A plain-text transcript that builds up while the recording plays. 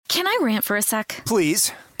Can I rant for a sec?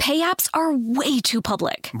 Please. Pay apps are way too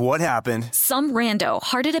public. What happened? Some rando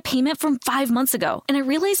hearted a payment from 5 months ago, and I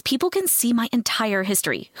realized people can see my entire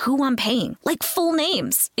history, who I'm paying, like full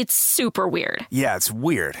names. It's super weird. Yeah, it's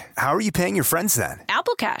weird. How are you paying your friends then?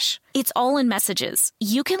 Apple Cash. It's all in messages.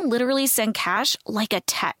 You can literally send cash like a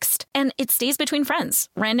text, and it stays between friends.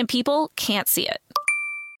 Random people can't see it.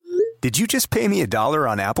 Did you just pay me $1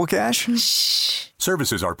 on Apple Cash? Shh.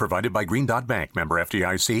 Services are provided by Green Dot Bank. Member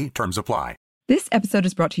FDIC. Terms apply. This episode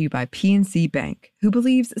is brought to you by PNC Bank, who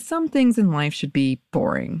believes some things in life should be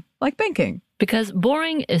boring, like banking. Because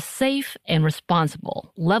boring is safe and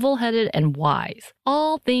responsible, level-headed and wise.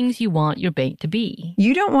 All things you want your bank to be.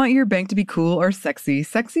 You don't want your bank to be cool or sexy.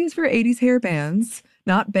 Sexy is for 80s hair bands,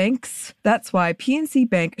 not banks. That's why PNC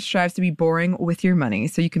Bank strives to be boring with your money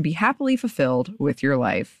so you can be happily fulfilled with your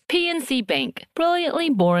life. PNC Bank, brilliantly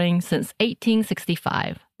boring since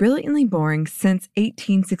 1865. Brilliantly Boring Since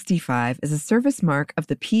 1865 is a service mark of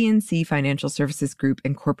the PNC Financial Services Group,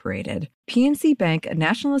 Incorporated. PNC Bank, a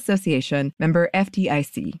National Association, member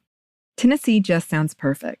FDIC. Tennessee just sounds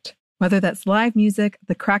perfect. Whether that's live music,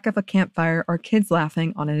 the crack of a campfire, or kids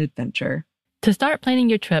laughing on an adventure. To start planning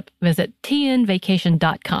your trip, visit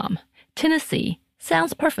tnvacation.com. Tennessee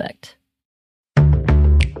sounds perfect.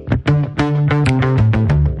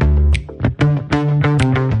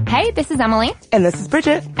 Hey, this is Emily. And this is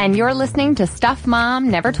Bridget. And you're listening to Stuff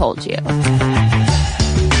Mom Never Told You.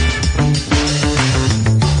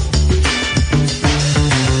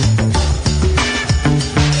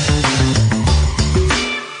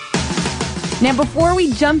 Now, before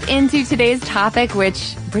we jump into today's topic,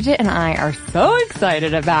 which Bridget and I are so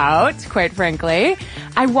excited about, quite frankly,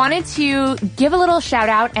 I wanted to give a little shout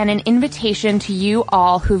out and an invitation to you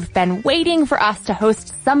all who've been waiting for us to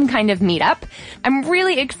host some kind of meetup. I'm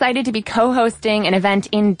really excited to be co-hosting an event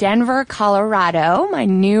in Denver, Colorado, my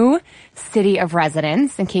new city of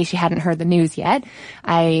residence, in case you hadn't heard the news yet.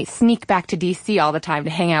 I sneak back to DC all the time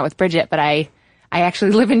to hang out with Bridget, but I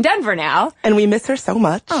actually live in Denver now. And we miss her so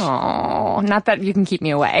much. Oh, not that you can keep me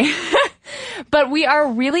away. But we are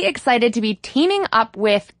really excited to be teaming up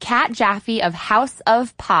with Kat Jaffe of House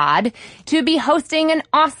of Pod to be hosting an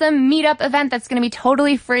awesome meetup event that's going to be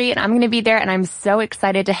totally free, and I'm going to be there, and I'm so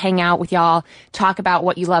excited to hang out with y'all, talk about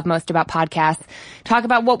what you love most about podcasts, talk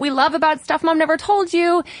about what we love about Stuff Mom Never Told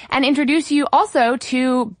You, and introduce you also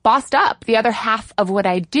to Bossed Up, the other half of what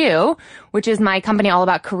I do, which is my company all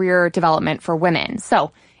about career development for women.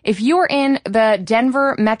 So if you're in the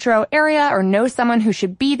Denver metro area or know someone who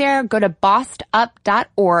should be there, go to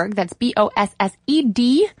bossedup.org. That's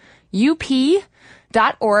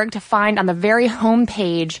BOSSEDUP.org to find on the very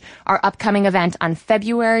homepage our upcoming event on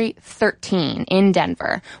February 13 in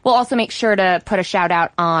Denver. We'll also make sure to put a shout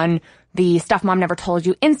out on the Stuff Mom Never Told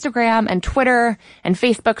You Instagram and Twitter and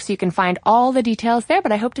Facebook so you can find all the details there,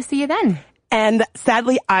 but I hope to see you then. And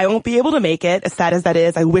sadly, I won't be able to make it, as sad as that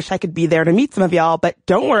is. I wish I could be there to meet some of y'all, but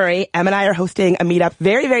don't worry. Em and I are hosting a meetup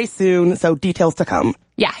very, very soon, so details to come.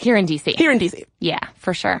 Yeah, here in DC. Here in DC. Yeah,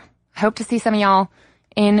 for sure. I hope to see some of y'all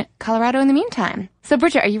in Colorado in the meantime. So,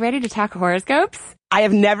 Bridget, are you ready to talk horoscopes? I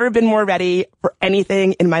have never been more ready for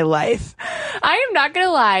anything in my life. I am not going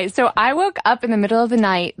to lie. So I woke up in the middle of the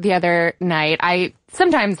night the other night. I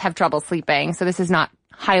sometimes have trouble sleeping, so this is not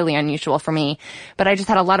highly unusual for me, but I just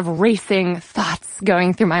had a lot of racing thoughts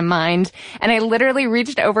going through my mind, and I literally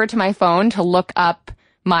reached over to my phone to look up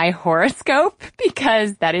my horoscope,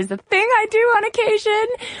 because that is a thing I do on occasion,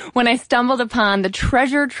 when I stumbled upon the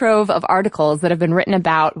treasure trove of articles that have been written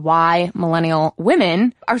about why millennial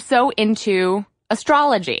women are so into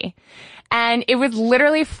astrology. And it was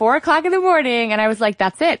literally 4:00 in the morning, and I was like,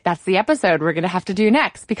 that's it. That's the episode we're going to have to do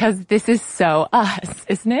next, because this is so us,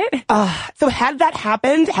 isn't it? So had that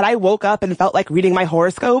happened, had I woke up and felt like reading my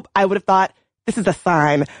horoscope, I would have thought, this is a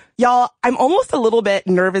sign. Y'all, I'm almost a little bit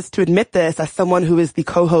nervous to admit this as someone who is the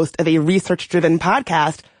co-host of a research-driven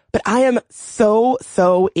podcast, but I am so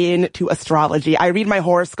into astrology. I read my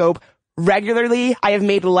horoscope regularly. I have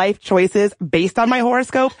made life choices based on my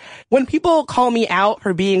horoscope. When people call me out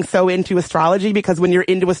for being so into astrology, because when you're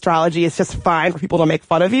into astrology, it's just fine for people to make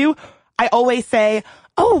fun of you, I always say,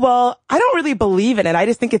 oh, well, I don't really believe in it. I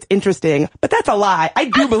just think it's interesting. But that's a lie. I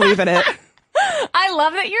do believe in it. I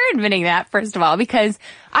love that you're admitting that, first of all, because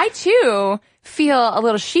I, too, feel a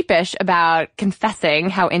little sheepish about confessing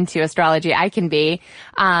how into astrology I can be,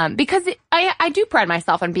 because I do pride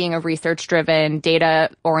myself on being a research-driven,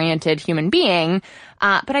 data-oriented human being,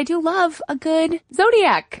 but I do love a good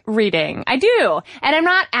zodiac reading. I do. And I'm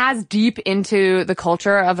not as deep into the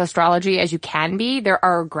culture of astrology as you can be. There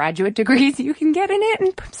are graduate degrees you can get in it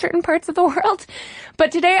in certain parts of the world.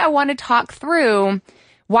 But today I want to talk through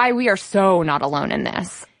why we are so not alone in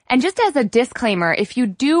this. And just as a disclaimer, if you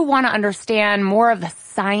do want to understand more of the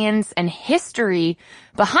science and history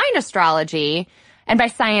behind astrology, and by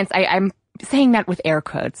science, I'm saying that with air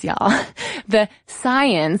quotes, y'all, the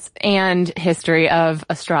science and history of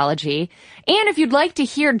astrology. And if you'd like to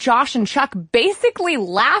hear Josh and Chuck basically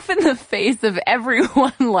laugh in the face of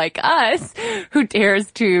everyone like us who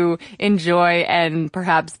dares to enjoy and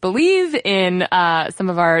perhaps believe in some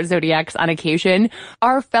of our zodiacs on occasion,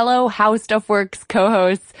 our fellow How Stuff Works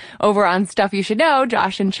co-hosts over on Stuff You Should Know,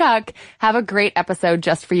 Josh and Chuck, have a great episode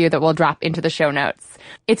just for you that we'll drop into the show notes.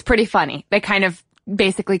 It's pretty funny. They kind of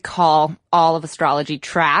basically call all of astrology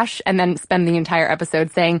trash and then spend the entire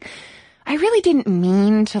episode saying, I really didn't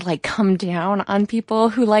mean to come down on people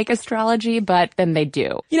who like astrology, but then they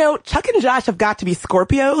do. You know, Chuck and Josh have got to be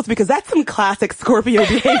Scorpios because that's some classic Scorpio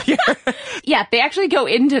behavior. Yeah, they actually go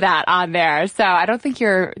into that on there. So I don't think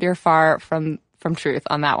you're far from truth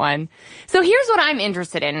on that one. So here's what I'm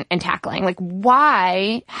interested in tackling.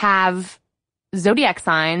 Why have zodiac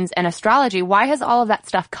signs and astrology, why has all of that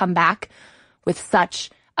stuff come back with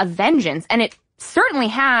such a vengeance? And it certainly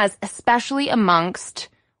has, especially amongst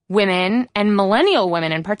women and millennial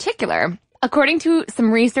women in particular. According to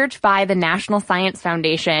some research by the National Science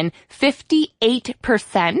Foundation,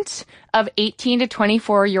 58% of 18 to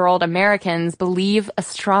 24-year-old Americans believe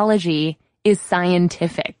astrology is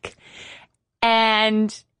scientific. And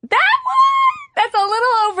that's a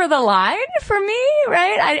little over the line for me,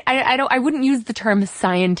 right? I wouldn't use the term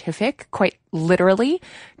scientific quite literally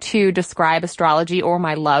to describe astrology or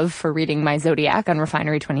my love for reading my zodiac on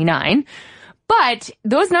Refinery 29. But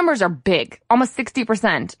those numbers are big, almost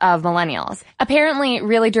 60% of millennials. Apparently,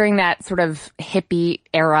 really during that sort of hippie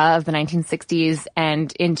era of the 1960s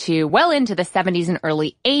and into the 70s and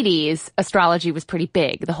early 80s, astrology was pretty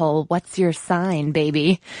big. The whole "what's your sign,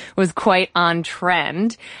 baby" was quite on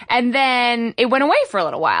trend. And then it went away for a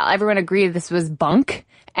little while. Everyone agreed this was bunk.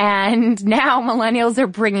 And now millennials are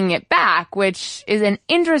bringing it back, which is an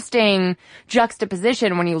interesting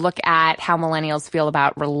juxtaposition when you look at how millennials feel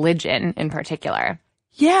about religion in particular.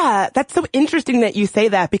 Yeah, that's so interesting that you say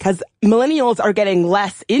that because millennials are getting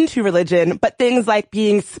less into religion, but things like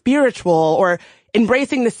being spiritual or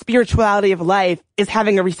embracing the spirituality of life is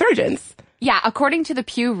having a resurgence. Yeah, according to the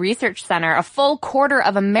Pew Research Center, a full quarter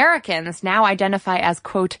of Americans now identify as,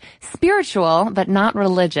 quote, spiritual, but not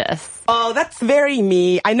religious. Oh, that's very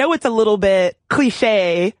me. I know it's a little bit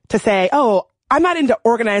cliche to say, oh, I'm not into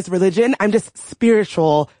organized religion. I'm just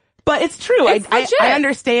spiritual. But it's true. I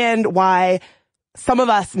understand why some of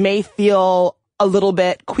us may feel a little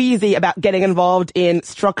bit queasy about getting involved in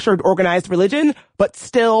structured, organized religion, but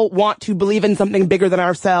still want to believe in something bigger than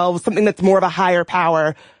ourselves, something that's more of a higher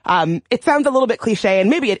power. It sounds a little bit cliche, and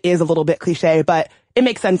maybe it is a little bit cliche, but it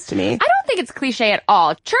makes sense to me. I don't think it's cliche at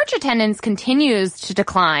all. Church attendance continues to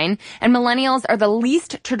decline, and millennials are the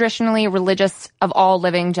least traditionally religious of all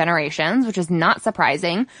living generations, which is not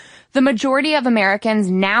surprising. The majority of Americans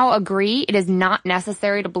now agree it is not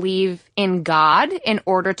necessary to believe in God in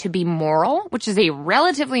order to be moral, which is a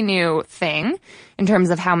relatively new thing in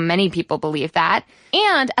terms of how many people believe that.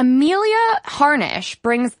 And Amelia Harnish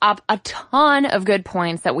brings up a ton of good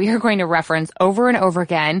points that we are going to reference over and over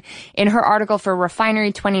again in her article for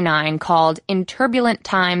Refinery 29 called "In Turbulent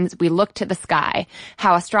Times, We Look to the Sky: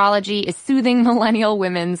 How Astrology is Soothing Millennial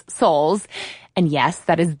Women's Souls." And yes,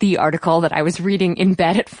 that is the article that I was reading in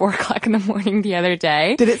bed at 4 o'clock in the morning the other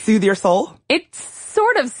day. Did it soothe your soul? It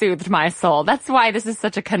sort of soothed my soul. That's why this is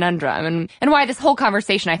such a conundrum and why this whole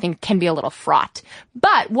conversation, I think, can be a little fraught.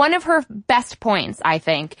 But one of her best points, I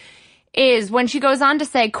think, is when she goes on to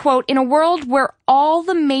say, quote, "In a world where all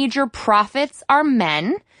the major prophets are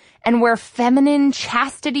men and where feminine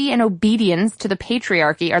chastity and obedience to the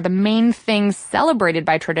patriarchy are the main things celebrated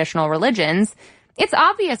by traditional religions, it's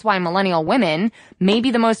obvious why millennial women,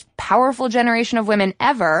 maybe the most powerful generation of women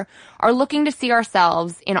ever, are looking to see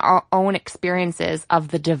ourselves in our own experiences of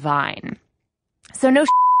the divine." So no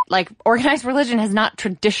organized religion has not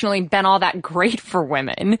traditionally been all that great for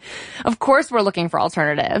women. Of course we're looking for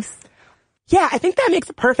alternatives. Yeah, I think that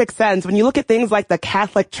makes perfect sense. When you look at things like the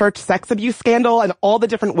Catholic Church sex abuse scandal and all the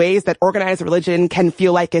different ways that organized religion can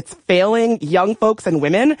feel like it's failing young folks and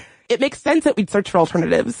women, it makes sense that we'd search for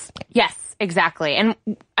alternatives. Yes. Exactly. And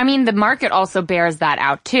I mean, the market also bears that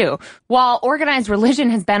out too. While organized religion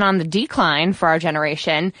has been on the decline for our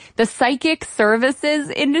generation, the psychic services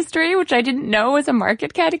industry, which I didn't know was a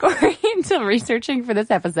market category until researching for this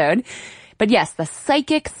episode. But yes, the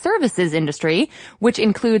psychic services industry, which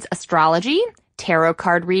includes astrology, tarot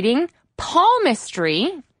card reading,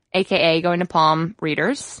 palmistry, aka going to palm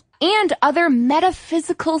readers, and other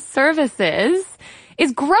metaphysical services,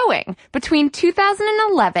 is growing. Between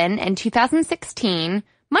 2011 and 2016,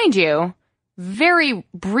 mind you, very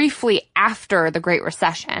briefly after the Great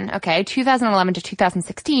Recession, okay, 2011 to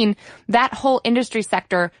 2016, that whole industry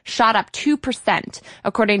sector shot up 2%,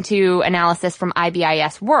 according to analysis from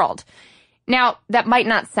IBIS World. Now, that might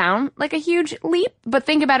not sound like a huge leap, but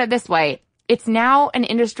think about it this way. It's now an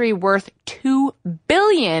industry worth $2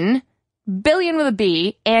 billion with a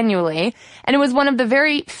B, annually, and it was one of the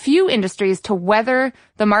very few industries to weather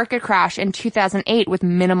the market crash in 2008 with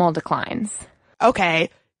minimal declines. Okay,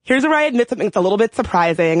 here's where I admit something that's a little bit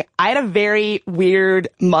surprising. I had a very weird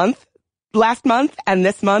month last month and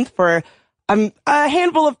this month for a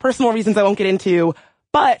handful of personal reasons I won't get into,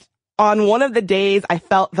 but on one of the days I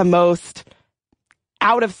felt the most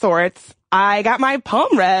out of sorts, I got my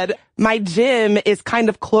palm read. My gym is kind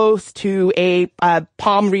of close to a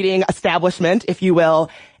palm reading establishment, if you will.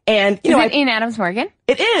 And you know, is it in Adams Morgan?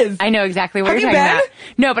 It is. I know exactly what you're talking about.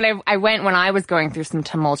 No, but I went when I was going through some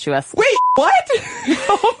tumultuous. Wait, what?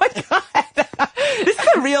 Oh my God. This is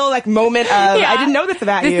a real moment of, I didn't know this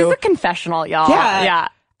about you. This is a confessional, y'all. Yeah.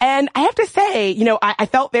 And I have to say, I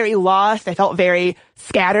felt very lost. I felt very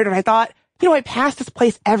scattered. And I thought, I pass this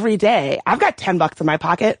place every day. I've got $10 in my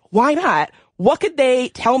pocket. Why not? What could they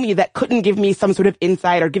tell me that couldn't give me some sort of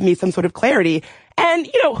insight or give me some sort of clarity? And,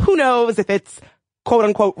 who knows if it's quote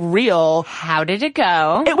unquote real. How did it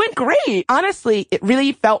go? It went great. Honestly, it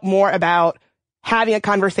really felt more about having a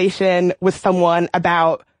conversation with someone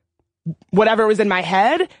about whatever was in my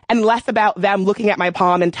head and less about them looking at my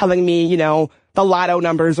palm and telling me, the lotto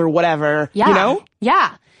numbers or whatever,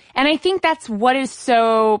 Yeah. And I think that's what is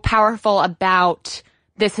so powerful about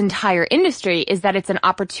this entire industry is that it's an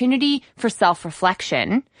opportunity for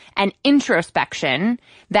self-reflection and introspection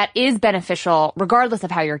that is beneficial regardless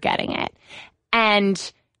of how you're getting it.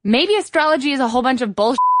 And maybe astrology is a whole bunch of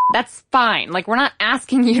bullshit. That's fine. We're not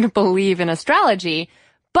asking you to believe in astrology,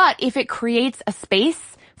 but if it creates a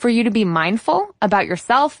space for you to be mindful about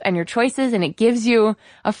yourself and your choices, and it gives you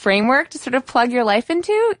a framework to sort of plug your life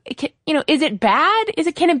into, is it bad?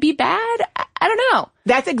 Can it be bad? I don't know.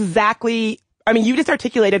 That's exactly, you just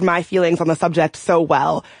articulated my feelings on the subject so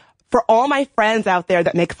well. For all my friends out there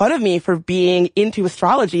that make fun of me for being into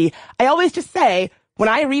astrology, I always just say, when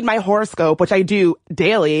I read my horoscope, which I do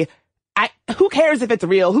daily, who cares if it's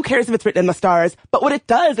real? Who cares if it's written in the stars? But what it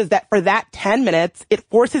does is that for that 10 minutes, it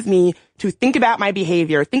forces me to think about my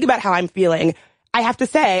behavior, think about how I'm feeling. I have to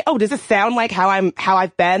say, does this sound like how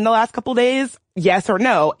I've been the last couple days? Yes or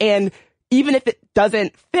no? And even if it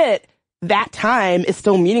doesn't fit, that time is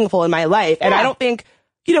still meaningful in my life. And I don't think,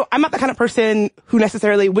 I'm not the kind of person who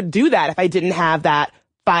necessarily would do that if I didn't have that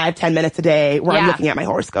 5-10 minutes a day where I'm looking at my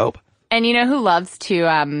horoscope. And who loves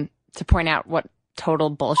to point out what total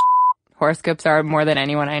bullshit horoscopes are more than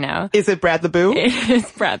anyone I know? Is it Brad the Boo? It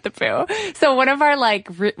is Brad the Boo. So one of our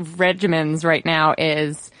regimens right now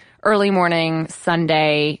is early morning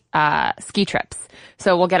Sunday ski trips.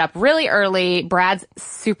 So we'll get up really early. Brad's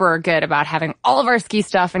super good about having all of our ski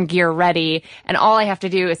stuff and gear ready. And all I have to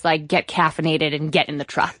do is get caffeinated and get in the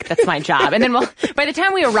truck. That's my job. And then by the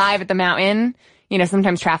time we arrive at the mountain,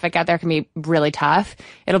 sometimes traffic out there can be really tough.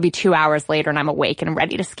 It'll be 2 hours later and I'm awake and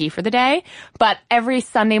ready to ski for the day. But every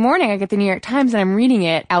Sunday morning I get the New York Times and I'm reading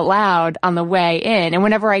it out loud on the way in. And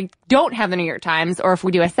whenever I don't have the New York Times or if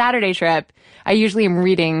we do a Saturday trip, I usually am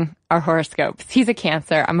reading our horoscopes. He's a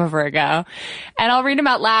Cancer. I'm a Virgo. And I'll read them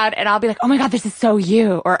out loud and I'll be like, oh my God, this is so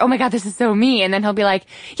you. Or, oh my God, this is so me. And then he'll be like,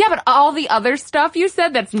 yeah, but all the other stuff you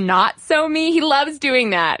said that's not so me. He loves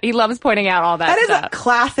doing that. He loves pointing out all that stuff. That is a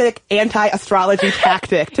classic anti-astrology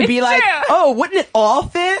tactic to be like, oh, wouldn't it all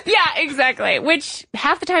fit? Yeah, exactly. Which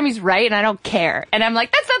half the time he's right and I don't care. And I'm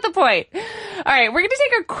like, that's not the point. All right, we're going to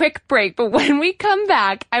take a quick break. But when we come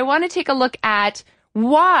back, I want to take a look at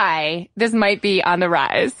why this might be on the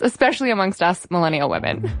rise, especially amongst us millennial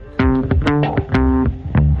women.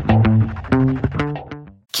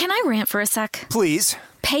 Can I rant for a sec? Please.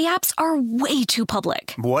 Pay apps are way too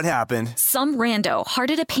public. What happened? Some rando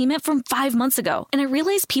hearted a payment from 5 months ago, and I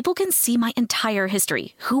realized people can see my entire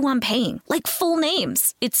history, who I'm paying, like full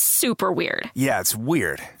names. It's super weird. Yeah, it's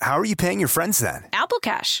weird. How are you paying your friends then? Apple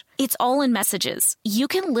Cash. It's all in messages. You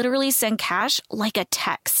can literally send cash like a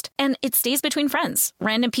text, and it stays between friends.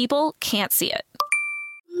 Random people can't see it.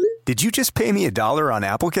 Did you just pay me $1 on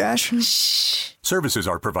Apple Cash? Shh. Services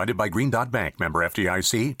are provided by Green Dot Bank, member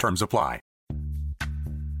FDIC. Terms apply.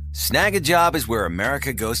 Snag a Job is where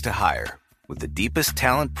America goes to hire, with the deepest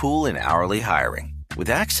talent pool in hourly hiring. With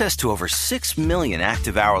access to over 6 million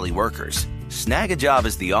active hourly workers, Snag a Job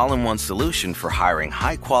is the all-in-one solution for hiring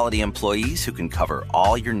high-quality employees who can cover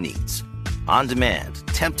all your needs. On demand,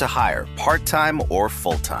 temp to hire, part-time or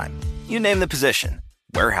full-time. You name the position.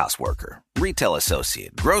 Warehouse worker, retail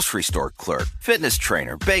associate, grocery store clerk, fitness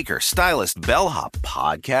trainer, baker, stylist, bellhop,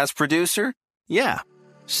 podcast producer. Yeah,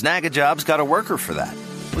 Snag-a-Job's got a worker for that.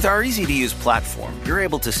 With our easy-to-use platform, you're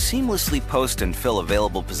able to seamlessly post and fill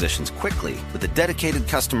available positions quickly with a dedicated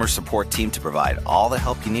customer support team to provide all the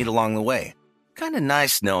help you need along the way. Kind of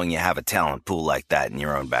nice knowing you have a talent pool like that in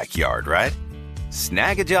your own backyard, right?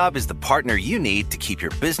 Snag-a-Job is the partner you need to keep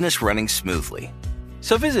your business running smoothly.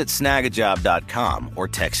 So visit snagajob.com or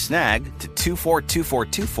text snag to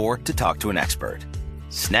 242424 to talk to an expert.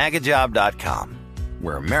 Snagajob.com,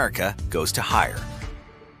 where America goes to hire.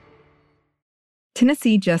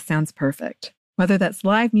 Tennessee just sounds perfect, whether that's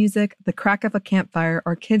live music, the crack of a campfire,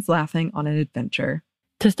 or kids laughing on an adventure.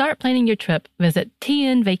 To start planning your trip, visit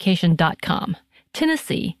tnvacation.com.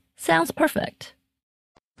 Tennessee sounds perfect.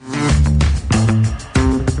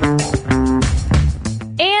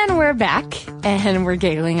 And we're back, and we're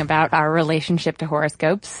giggling about our relationship to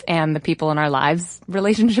horoscopes and the people in our lives'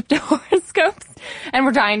 relationship to horoscopes. And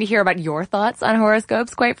we're dying to hear about your thoughts on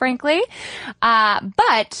horoscopes, quite frankly.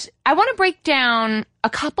 But I want to break down a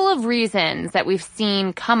couple of reasons that we've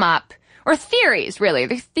seen come up, or theories, really.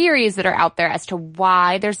 There's theories that are out there as to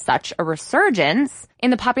why there's such a resurgence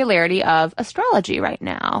in the popularity of astrology right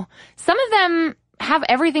now. Some of them have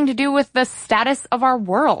everything to do with the status of our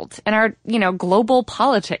world and our, global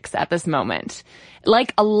politics at this moment.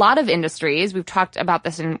 Like a lot of industries, we've talked about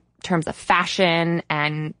this in terms of fashion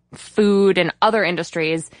and food and other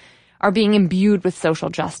industries, are being imbued with social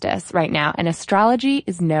justice right now, and astrology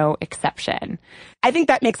is no exception. I think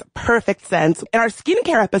that makes perfect sense. In our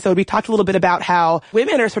skincare episode, we talked a little bit about how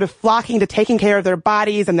women are sort of flocking to taking care of their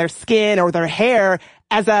bodies and their skin or their hair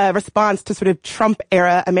as a response to sort of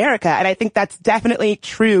Trump-era America. And I think that's definitely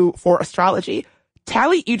true for astrology.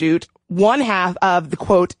 Tally Udut, one half of the,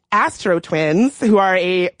 quote, Astro Twins, who are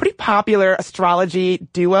a pretty popular astrology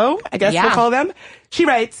duo, I guess we'll call them. She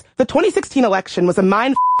writes, the 2016 election was a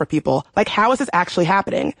mind for people. Like, how is this actually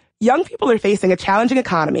happening? Young people are facing a challenging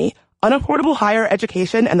economy, unaffordable higher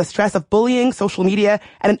education, and the stress of bullying, social media,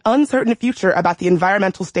 and an uncertain future about the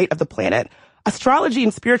environmental state of the planet. Astrology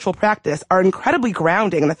and spiritual practice are incredibly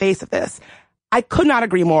grounding in the face of this. I could not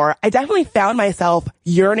agree more. I definitely found myself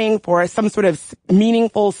yearning for some sort of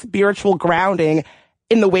meaningful spiritual grounding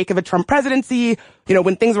in the wake of a Trump presidency.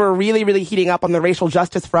 When things were really, really heating up on the racial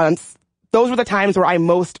justice fronts, those were the times where I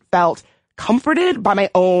most felt comforted by my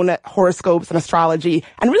own horoscopes and astrology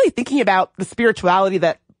and really thinking about the spirituality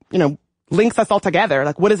that, links us all together.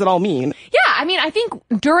 Like, what does it all mean? Yeah, I think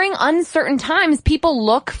during uncertain times, people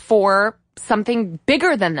look for something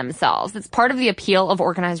bigger than themselves. It's part of the appeal of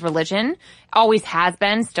organized religion. Always has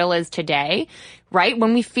been, still is today, right?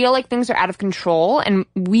 When we feel like things are out of control and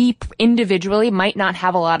we individually might not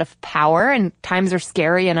have a lot of power and times are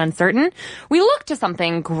scary and uncertain, we look to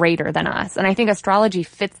something greater than us. And I think astrology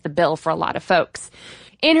fits the bill for a lot of folks.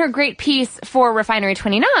 In her great piece for Refinery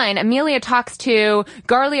 29, Amelia talks to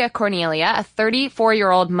Garlia Cornelia, a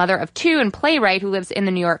 34-year-old mother of two and playwright who lives in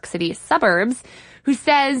the New York City suburbs, who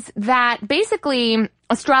says that basically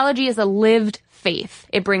astrology is a lived faith.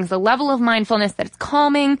 It brings a level of mindfulness that is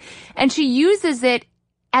calming, and she uses it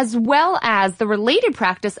as well as the related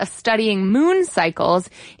practice of studying moon cycles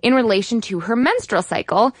in relation to her menstrual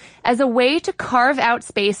cycle as a way to carve out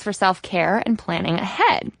space for self-care and planning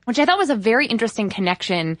ahead, which I thought was a very interesting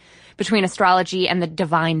connection between astrology and the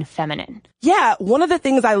divine feminine. Yeah, one of the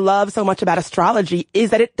things I love so much about astrology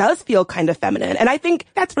is that it does feel kind of feminine. And I think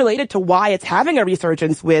that's related to why it's having a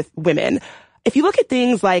resurgence with women. If you look at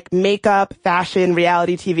things like makeup, fashion,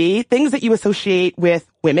 reality TV, things that you associate with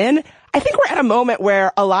women, I think we're at a moment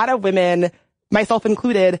where a lot of women, myself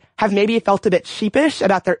included, have maybe felt a bit sheepish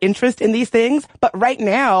about their interest in these things. But right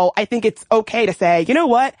now, I think it's okay to say, you know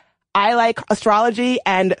what? I like astrology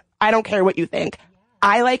and I don't care what you think.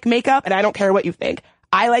 I like makeup and I don't care what you think.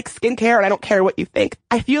 I like skincare and I don't care what you think.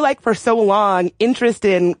 I feel like for so long, interest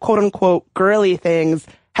in quote unquote girly things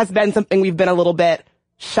has been something we've been a little bit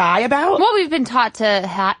shy about. Well, we've been taught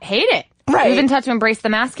to hate it. Right. We've been taught to embrace the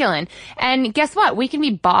masculine. And guess what? We can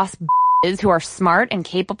be boss who are smart and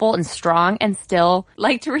capable and strong and still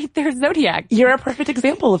like to read their zodiac. You're a perfect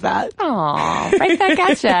example of that. Aw, right back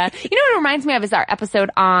at ya. You know what it reminds me of is our episode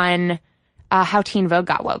on how Teen Vogue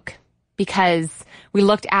got woke. Because we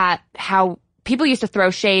looked at how people used to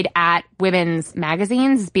throw shade at women's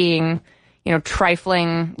magazines being,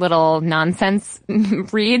 trifling little nonsense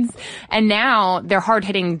reads. And now their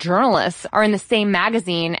hard-hitting journalists are in the same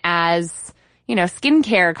magazine as,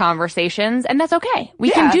 skincare conversations, and that's okay.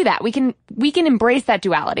 We can do that. We can embrace that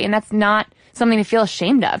duality, and that's not something to feel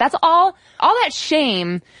ashamed of. That's all that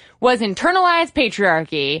shame was internalized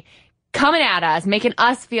patriarchy coming at us, making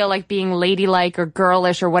us feel like being ladylike or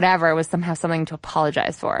girlish or whatever was somehow something to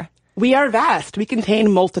apologize for. We are vast. We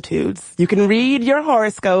contain multitudes. You can read your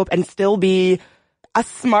horoscope and still be a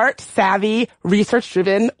smart, savvy,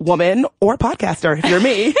 research-driven woman or podcaster, if you're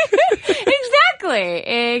me.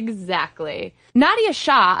 Exactly. Nadia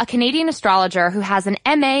Shah, a Canadian astrologer who has an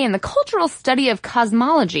MA in the cultural study of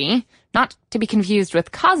cosmology, not to be confused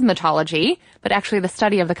with cosmetology, but actually the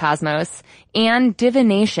study of the cosmos, and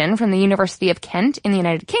divination from the University of Kent in the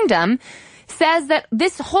United Kingdom, says that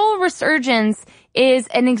this whole resurgence is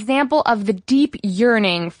an example of the deep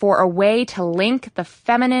yearning for a way to link the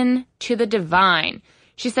feminine to the divine.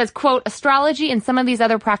 She says, quote, astrology and some of these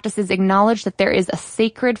other practices acknowledge that there is a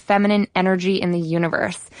sacred feminine energy in the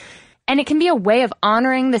universe. And it can be a way of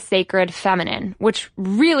honoring the sacred feminine, which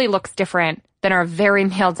really looks different than our very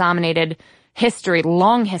male-dominated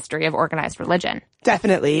long history of organized religion.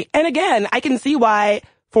 Definitely. And again, I can see why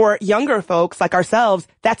for younger folks like ourselves,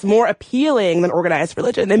 that's more appealing than organized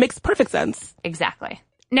religion. It makes perfect sense. Exactly.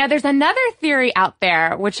 Now, there's another theory out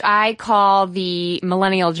there, which I call the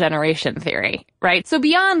millennial generation theory, right? So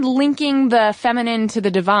beyond linking the feminine to the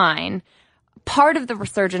divine, part of the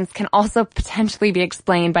resurgence can also potentially be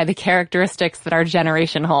explained by the characteristics that our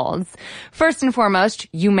generation holds. First and foremost,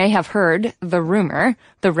 you may have heard the rumor,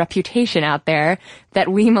 the reputation out there, that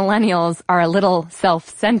we millennials are a little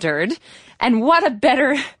self-centered. And what a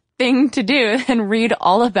better thing to do than read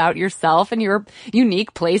all about yourself and your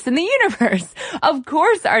unique place in the universe. Of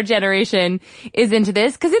course, our generation is into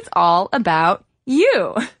this because it's all about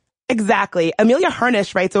you. Exactly. Amelia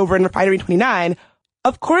Harnish writes over in Refinery 29,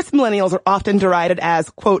 of course, millennials are often derided as,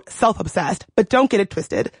 quote, self-obsessed, but don't get it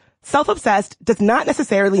twisted. Self-obsessed does not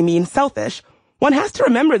necessarily mean selfish. One has to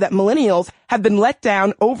remember that millennials have been let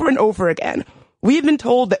down over and over again. We've been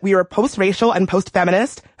told that we are post-racial and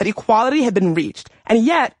post-feminist, that equality had been reached, and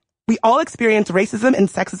yet we all experience racism and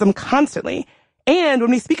sexism constantly. And when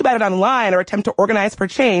we speak about it online or attempt to organize for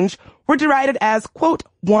change, we're derided as, quote,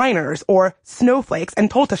 whiners or snowflakes and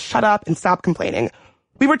told to shut up and stop complaining.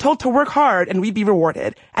 We were told to work hard and we'd be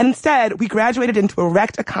rewarded. And instead, we graduated into a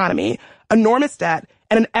wrecked economy, enormous debt,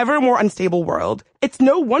 and an ever more unstable world. It's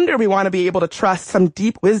no wonder we want to be able to trust some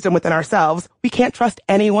deep wisdom within ourselves. We can't trust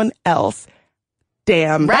anyone else.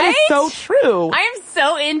 Damn, right? That is so true. I am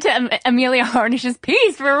so into Amelia Harnish's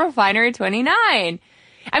piece for Refinery 29.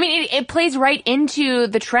 I mean, it plays right into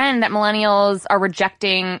the trend that millennials are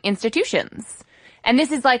rejecting institutions. And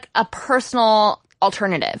this is like a personal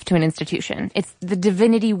alternative to an institution. It's the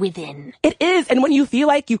divinity within. It is. And when you feel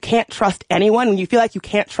like you can't trust anyone, when you feel like you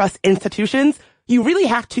can't trust institutions, you really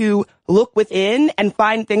have to look within and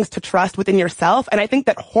find things to trust within yourself. And I think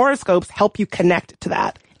that horoscopes help you connect to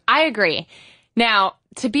that. I agree. Now,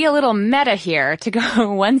 to be a little meta here, to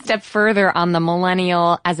go one step further on the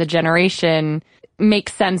millennial as a generation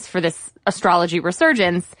makes sense for this astrology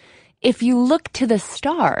resurgence. If you look to the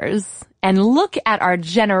stars and look at our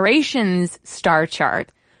generation's star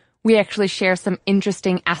chart, we actually share some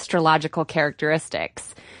interesting astrological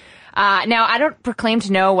characteristics. Now, I don't proclaim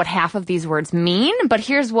to know what half of these words mean, but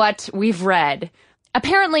here's what we've read.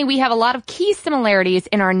 Apparently, we have a lot of key similarities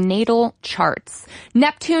in our natal charts.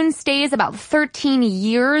 Neptune stays about 13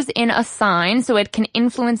 years in a sign, so it can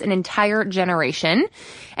influence an entire generation.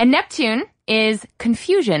 And Neptune is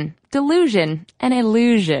confusion, delusion, and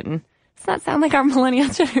illusion. Does that sound like our millennial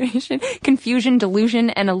generation? Confusion,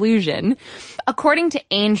 delusion, and illusion. According to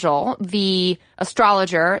Angel, the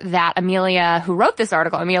astrologer that who wrote this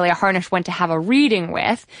article, Amelia Harnish, went to have a reading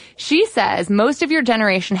with, she says most of your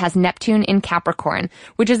generation has Neptune in Capricorn,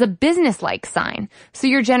 which is a business-like sign. So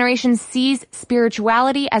your generation sees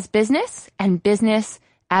spirituality as business and business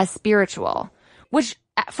as spiritual, which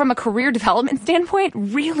from a career development standpoint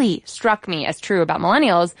really struck me as true about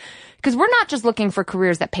millennials, because we're not just looking for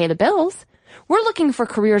careers that pay the bills. We're looking for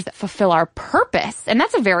careers that fulfill our purpose. And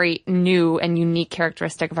that's a very new and unique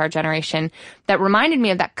characteristic of our generation that reminded me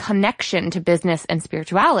of that connection to business and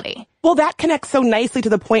spirituality. Well, that connects so nicely to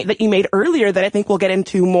the point that you made earlier that I think we'll get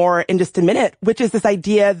into more in just a minute, which is this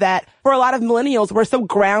idea that for a lot of millennials, we're so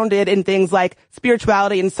grounded in things like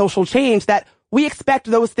spirituality and social change that we expect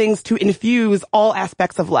those things to infuse all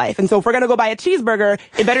aspects of life. And so if we're going to go buy a cheeseburger,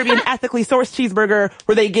 it better be an ethically sourced cheeseburger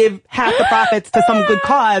where they give half the profits to some good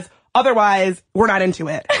cause. Otherwise, we're not into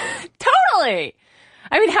it. Totally.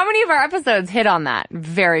 I mean, how many of our episodes hit on that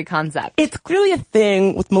very concept? It's clearly a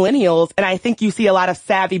thing with millennials, and I think you see a lot of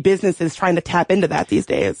savvy businesses trying to tap into that these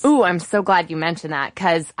days. Ooh, I'm so glad you mentioned that,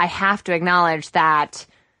 because I have to acknowledge that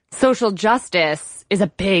social justice is a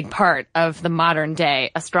big part of the modern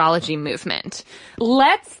day astrology movement.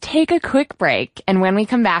 Let's take a quick break, and when we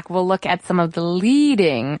come back, we'll look at some of the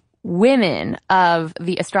leading women of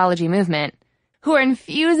the astrology movement who are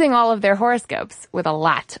infusing all of their horoscopes with a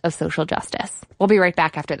lot of social justice. We'll be right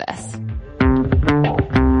back after this.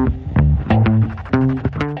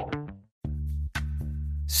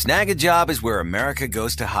 Snag a Job is where America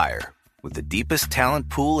goes to hire, with the deepest talent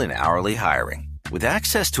pool in hourly hiring. With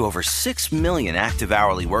access to over 6 million active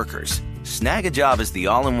hourly workers, Snag a Job is the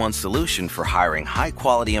all-in-one solution for hiring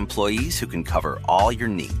high-quality employees who can cover all your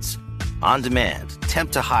needs. On demand,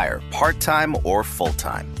 temp to hire, part-time or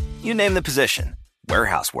full-time. You name the position.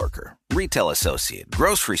 Warehouse worker, retail associate,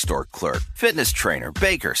 grocery store clerk, fitness trainer,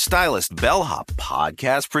 baker, stylist, bellhop,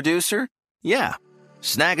 podcast producer. Yeah,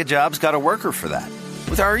 Snag a Job's got a worker for that.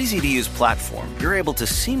 With our easy-to-use platform, you're able to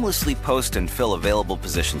seamlessly post and fill available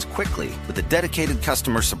positions quickly with a dedicated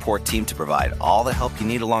customer support team to provide all the help you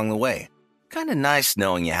need along the way. Kind of nice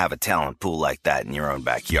knowing you have a talent pool like that in your own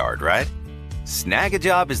backyard, right? Snag a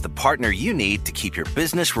Job is the partner you need to keep your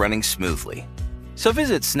business running smoothly. So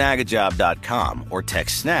visit snagajob.com or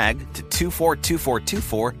text SNAG to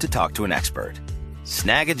 242424 to talk to an expert.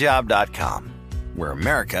 Snagajob.com, where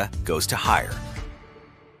America goes to hire.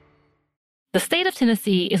 The state of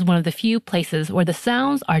Tennessee is one of the few places where the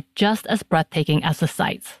sounds are just as breathtaking as the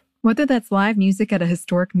sights. Whether that's live music at a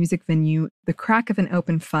historic music venue, the crack of an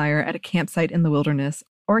open fire at a campsite in the wilderness,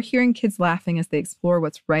 or hearing kids laughing as they explore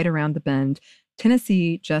what's right around the bend,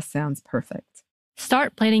 Tennessee just sounds perfect.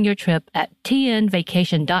 Start planning your trip at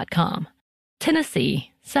tnvacation.com.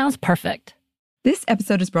 Tennessee sounds perfect. This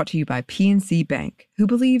episode is brought to you by PNC Bank, who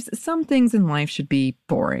believes some things in life should be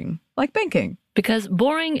boring, like banking. Because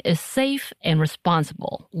boring is safe and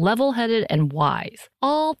responsible, level-headed and wise.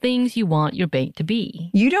 All things you want your bank to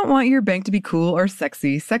be. You don't want your bank to be cool or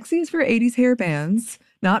sexy. Sexy is for 80s hair bands,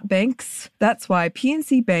 not banks. That's why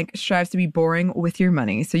PNC Bank strives to be boring with your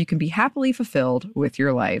money so you can be happily fulfilled with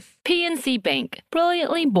your life. PNC Bank,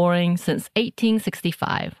 brilliantly boring since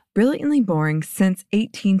 1865. Brilliantly Boring Since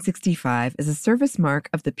 1865 is a service mark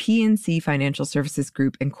of the PNC Financial Services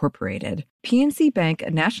Group, Incorporated. PNC Bank,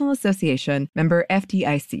 a National Association, member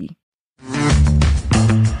FDIC.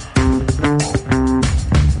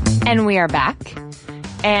 And we are back.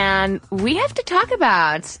 And we have to talk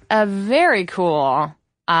about a very cool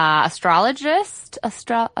astrology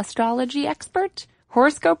expert,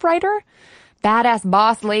 horoscope writer, badass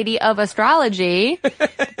boss lady of astrology,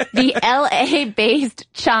 the LA-based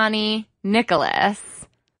Chani Nicholas.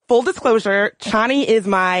 Full disclosure, Chani is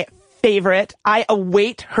my favorite. I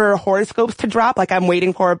await her horoscopes to drop like I'm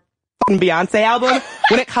waiting for a fucking Beyonce album.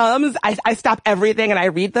 When it comes, I stop everything and I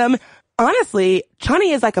read them. Honestly,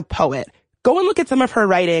 Chani is like a poet. Go and look at some of her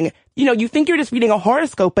writing. You know, you think you're just reading a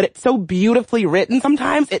horoscope, but it's so beautifully written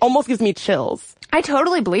sometimes, it almost gives me chills. I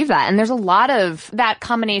totally believe that. And there's a lot of that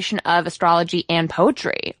combination of astrology and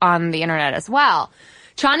poetry on the internet as well.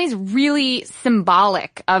 Chani's really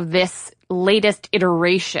symbolic of this latest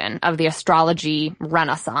iteration of the astrology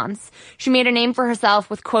renaissance. She made a name for herself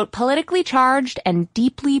with, quote, politically charged and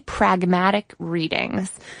deeply pragmatic readings.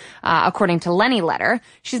 According to Lenny Letter,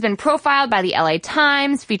 she's been profiled by the LA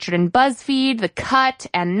Times, featured in BuzzFeed, The Cut,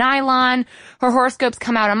 and Nylon. Her horoscopes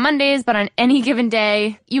come out on Mondays, but on any given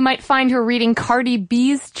day, you might find her reading Cardi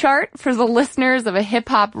B's chart for the listeners of a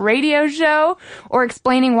hip-hop radio show, or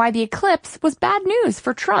explaining why the eclipse was bad news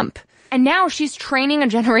for Trump. And now she's training a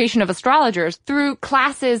generation of astrologers through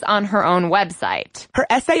classes on her own website. Her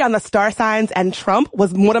essay on the star signs and Trump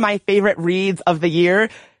was one of my favorite reads of the year.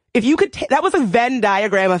 If you could, that was a Venn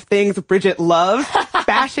diagram of things Bridget loves,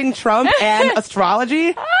 bashing Trump and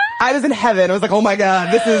astrology. I was in heaven. I was like, oh my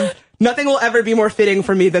God, nothing will ever be more fitting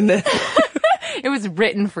for me than this. It was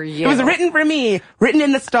written for you. It was written for me. Written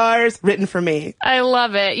in the stars, written for me. I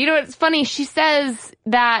love it. You know, it's funny. She says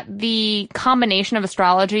that the combination of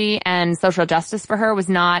astrology and social justice for her was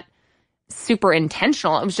not super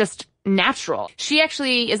intentional. It was just natural. She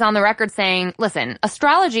actually is on the record saying, listen,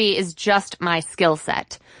 astrology is just my skill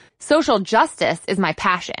set. Social justice is my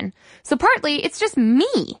passion. So partly it's just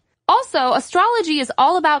me. Also, astrology is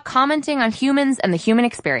all about commenting on humans and the human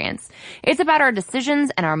experience. It's about our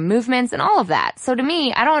decisions and our movements and all of that. So to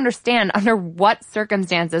me, I don't understand under what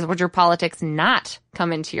circumstances would your politics not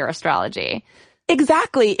come into your astrology.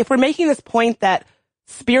 Exactly. If we're making this point that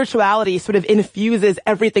spirituality sort of infuses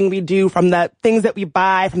everything we do, from the things that we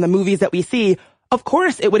buy, from the movies that we see, of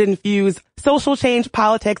course it would infuse social change,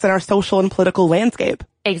 politics, and our social and political landscape.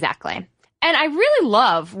 Exactly. And I really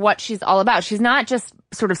love what she's all about. She's not just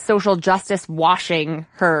sort of social justice washing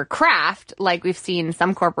her craft like we've seen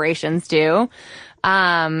some corporations do.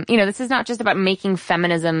 This is not just about making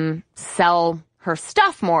feminism sell her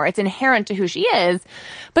stuff more. It's inherent to who she is.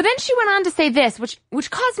 But then she went on to say this,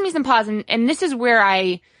 which caused me some pause. And this is where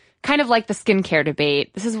I kind of like the skincare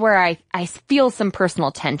debate. This is where I feel some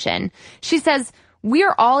personal tension. She says, we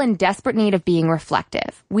are all in desperate need of being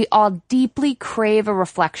reflective. We all deeply crave a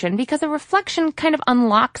reflection because a reflection kind of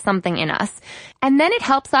unlocks something in us. And then it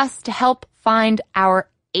helps us to help find our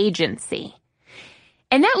agency.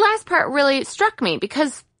 And that last part really struck me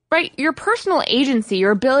because, right, your personal agency,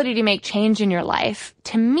 your ability to make change in your life,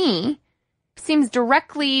 to me, seems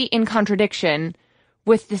directly in contradiction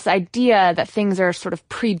with this idea that things are sort of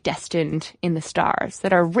predestined in the stars,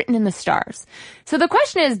 that are written in the stars. So the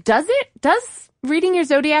question is, does reading your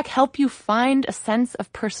zodiac help you find a sense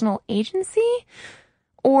of personal agency?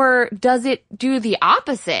 Or does it do the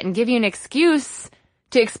opposite and give you an excuse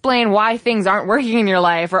to explain why things aren't working in your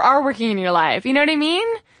life or are working in your life? You know what I mean?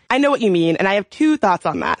 I know what you mean, and I have two thoughts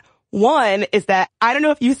on that. One is that, I don't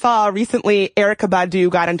know if you saw recently, Erykah Badu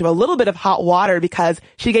got into a little bit of hot water because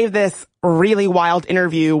she gave this really wild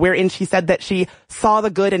interview wherein she said that she saw the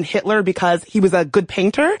good in Hitler because he was a good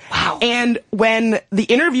painter. Wow. And when the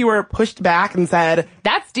interviewer pushed back and said,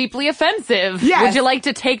 that's deeply offensive. Yes. Would you like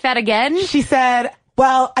to take that again? She said,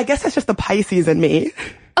 well, I guess that's just the Pisces in me. Which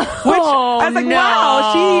I was like, no.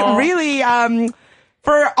 wow, she really,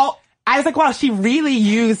 I was like, wow, she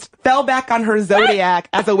really fell back on her zodiac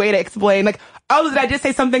as a way to explain, like, oh, did I just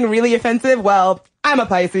say something really offensive? Well, I'm a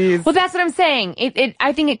Pisces. Well, that's what I'm saying.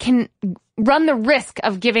 I think it can run the risk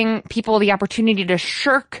of giving people the opportunity to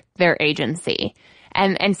shirk their agency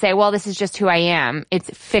and say, well, this is just who I am. It's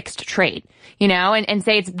a fixed trait, and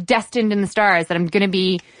say it's destined in the stars that I'm going to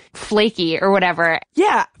be flaky or whatever.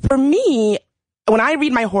 Yeah. For me, when I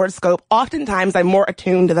read my horoscope, oftentimes I'm more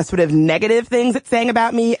attuned to the sort of negative things it's saying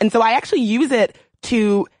about me. And so I actually use it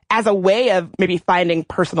as a way of maybe finding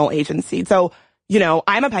personal agency. So,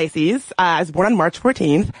 I'm a Pisces. I was born on March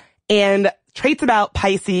 14th, and traits about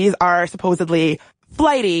Pisces are supposedly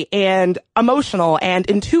flighty and emotional and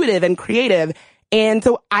intuitive and creative. And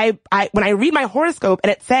so when I read my horoscope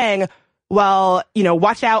and it's saying, well,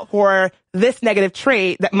 watch out for this negative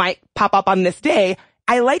trait that might pop up on this day,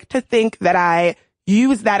 I like to think that I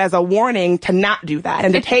use that as a warning to not do that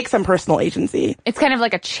and to take some personal agency. It's kind of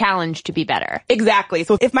like a challenge to be better. Exactly.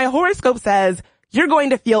 So if my horoscope says, you're going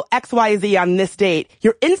to feel XYZ on this date,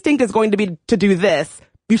 your instinct is going to be to do this,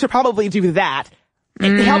 you should probably do that.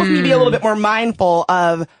 It helps me be a little bit more mindful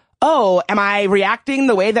of, oh, am I reacting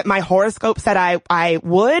the way that my horoscope said I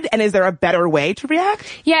would? And is there a better way to react?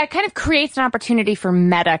 Yeah, it kind of creates an opportunity for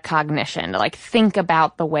metacognition, to think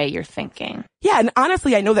about the way you're thinking. Yeah, and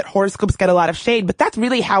honestly, I know that horoscopes get a lot of shade, but that's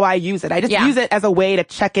really how I use it. I just use it as a way to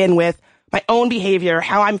check in with my own behavior,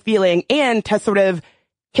 how I'm feeling, and to sort of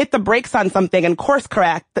hit the brakes on something and course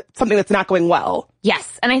correct something that's not going well.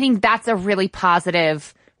 Yes, and I think that's a really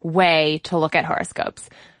positive way to look at horoscopes.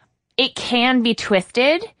 It can be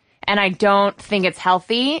twisted, and I don't think it's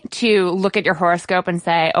healthy to look at your horoscope and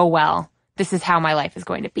say, oh, well, this is how my life is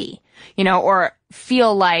going to be, or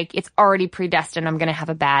feel like it's already predestined. I'm going to have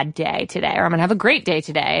a bad day today, or I'm going to have a great day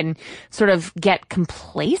today, and sort of get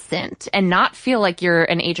complacent and not feel like you're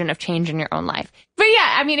an agent of change in your own life. But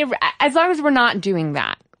yeah, as long as we're not doing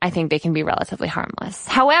that, I think they can be relatively harmless.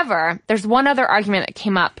 However, there's one other argument that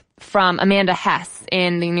came up from Amanda Hess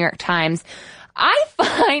in the New York Times. I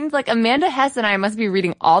find Amanda Hess and I must be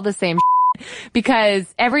reading all the same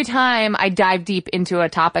because every time I dive deep into a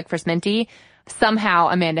topic for Sminty, somehow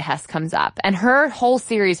Amanda Hess comes up. And her whole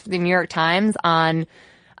series for the New York Times on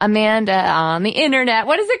Amanda on the internet.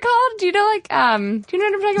 What is it called? Do you know do you know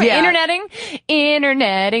what I'm talking about? Yeah.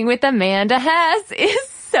 Interneting with Amanda Hess is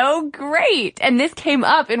so great. And this came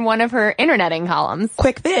up in one of her interneting columns.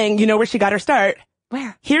 Quick thing, you know where she got her start?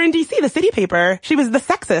 Where? Here in DC, the city paper. She was the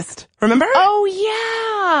sexist. Remember? Oh,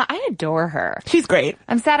 yeah. I adore her. She's great.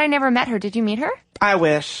 I'm sad I never met her. Did you meet her? I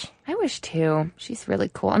wish. I wish too. She's really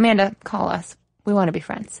cool. Amanda, call us. We want to be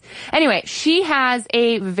friends. Anyway, she has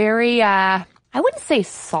a very, I wouldn't say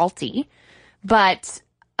salty, but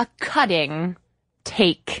a cutting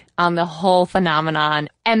take on the whole phenomenon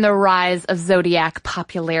and the rise of Zodiac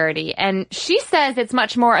popularity. And she says it's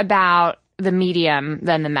much more about the medium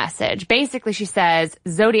than the message. Basically, she says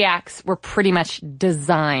Zodiacs were pretty much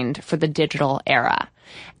designed for the digital era.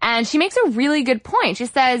 And she makes a really good point. She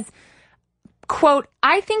says, quote,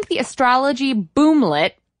 I think the astrology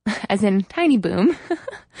boomlet, as in tiny boom,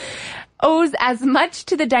 owes as much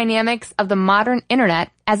to the dynamics of the modern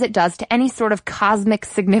internet as it does to any sort of cosmic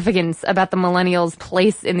significance about the millennials'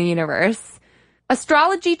 place in the universe.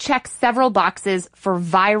 Astrology checks several boxes for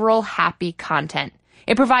viral, happy content.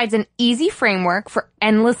 It provides an easy framework for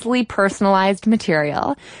endlessly personalized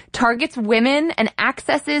material, targets women, and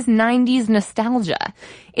accesses 90s nostalgia.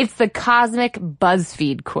 It's the cosmic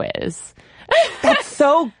BuzzFeed quiz. That's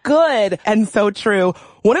so good and so true.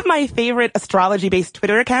 One of my favorite astrology-based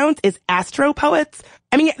Twitter accounts is AstroPoets.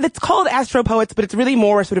 I mean, it's called AstroPoets, but it's really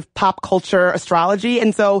more sort of pop culture astrology.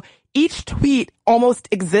 And so each tweet almost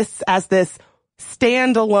exists as this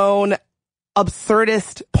standalone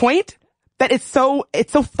absurdist point that it's so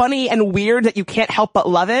funny and weird that you can't help but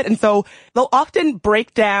love it. And so they'll often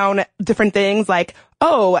break down different things like,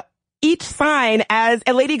 oh, each sign as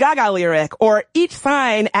a Lady Gaga lyric, or each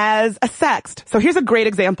sign as a sext. So here's a great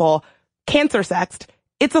example. Cancer sext.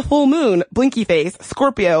 It's a full moon, blinky face.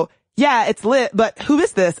 Scorpio. Yeah, it's lit, but who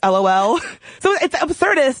is this? LOL. So it's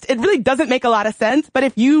absurdist. It really doesn't make a lot of sense. But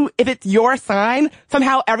if it's your sign,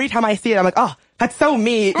 somehow every time I see it, I'm like, oh, that's so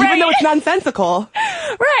me, right? Even though it's nonsensical.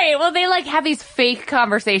 Right. Well, they have these fake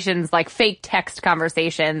conversations, like fake text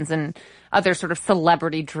conversations and other sort of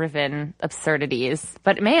celebrity-driven absurdities.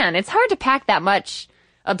 But man, it's hard to pack that much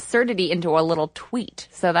absurdity into a little tweet.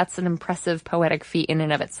 So that's an impressive poetic feat in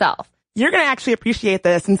and of itself. You're going to actually appreciate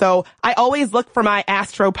this. And so I always look for my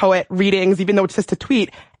AstroPoet readings, even though it's just a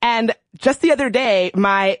tweet. And just the other day,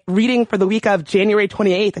 my reading for the week of January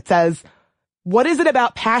 28th, it says, what is it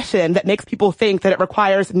about passion that makes people think that it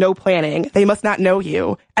requires no planning? They must not know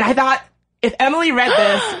you. And I thought, if Emily read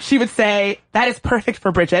this, she would say, that is perfect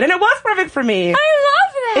for Bridget. And it was perfect for me. I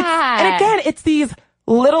love that. And again, it's these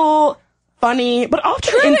little funny, but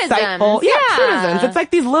often insightful. Yeah, truisms. It's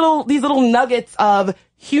like these little nuggets of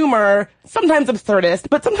humor, sometimes absurdist,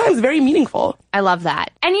 but sometimes very meaningful. I love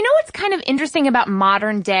that. And you know what's kind of interesting about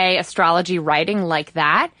modern day astrology writing like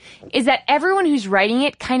that is that everyone who's writing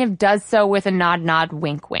it kind of does so with a nod,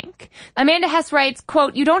 wink, wink. Amanda Hess writes,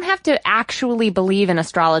 quote, you don't have to actually believe in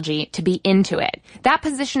astrology to be into it. That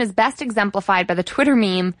position is best exemplified by the Twitter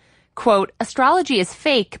meme, quote, astrology is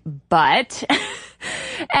fake, but...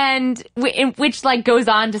 and which goes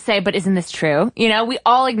on to say, but isn't this true? You know, we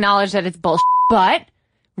all acknowledge that it's bullshit, but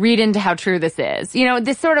read into how true this is. You know,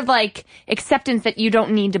 this sort of acceptance that you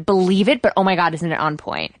don't need to believe it, but oh my God, isn't it on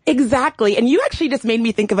point? Exactly. And you actually just made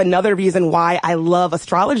me think of another reason why I love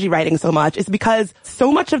astrology writing so much is because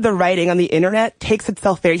so much of the writing on the internet takes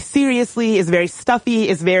itself very seriously, is very stuffy,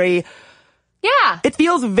 is very... Yeah. It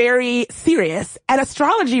feels very serious. And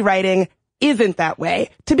astrology writing isn't that way.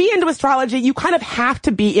 To be into astrology, you kind of have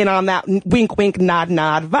to be in on that wink, wink, nod,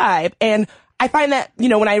 nod vibe. And I find that, you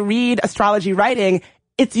know, when I read astrology writing,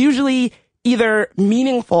 it's usually either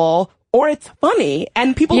meaningful or it's funny.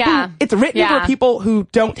 And it's written for people who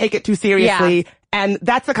don't take it too seriously. Yeah. And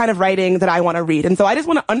that's the kind of writing that I want to read. And so I just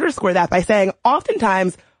want to underscore that by saying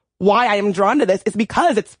oftentimes why I am drawn to this is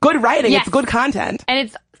because it's good writing. Yes. It's good content. And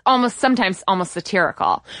it's sometimes almost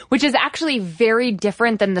satirical, which is actually very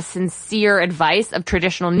different than the sincere advice of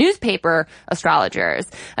traditional newspaper astrologers.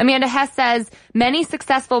 Amanda Hess says many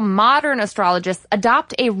successful modern astrologists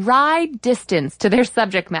adopt a wry distance to their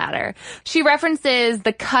subject matter. She references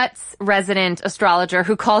the Cuts resident astrologer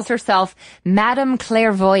who calls herself Madame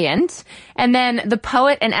Clairvoyant, and then the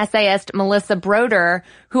poet and essayist Melissa Broder,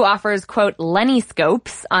 who offers, quote, Lenny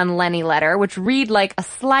scopes on Lenny Letter, which read like a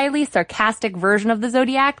slyly sarcastic version of the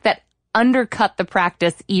zodiac that undercut the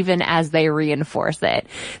practice even as they reinforce it.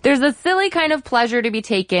 There's a silly kind of pleasure to be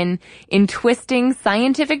taken in twisting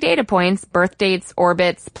scientific data points, birth dates,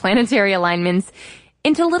 orbits, planetary alignments,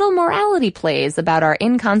 into little morality plays about our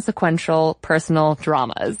inconsequential personal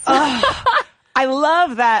dramas. I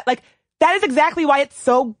love that. That is exactly why it's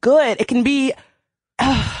so good. It can be...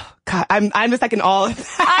 God, I'm just in awe of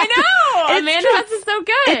that. I know! Amanda Hess is so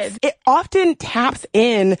good. It often taps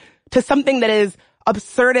in to something that is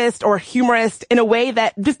absurdist or humorous in a way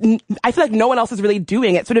that I feel like no one else is really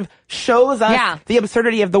doing. It sort of shows us the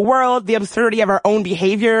absurdity of the world, the absurdity of our own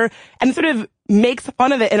behavior, and sort of makes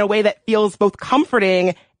fun of it in a way that feels both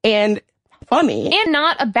comforting and funny. And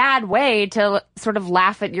not a bad way to sort of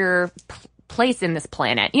laugh at your place in this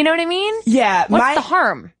planet. You know what I mean? Yeah. What's the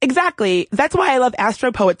harm? Exactly. That's why I love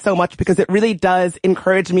AstroPoets so much, because it really does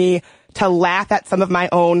encourage me to laugh at some of my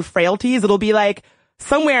own frailties. It'll be like,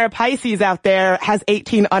 somewhere Pisces out there has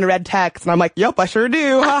 18 unread texts, and I'm like, yep, I sure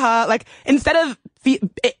do. Haha. Instead of,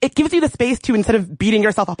 it gives you the space to, instead of beating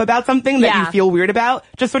yourself up about something that you feel weird about,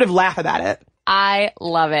 just sort of laugh about it. I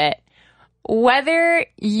love it. Whether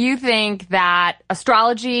you think that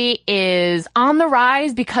astrology is on the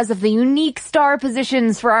rise because of the unique star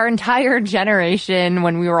positions for our entire generation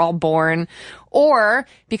when we were all born, or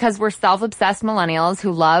because we're self-obsessed millennials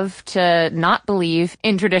who love to not believe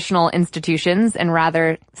in traditional institutions and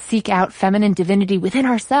rather seek out feminine divinity within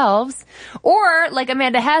ourselves, or, like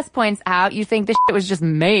Amanda Hess points out, you think this shit was just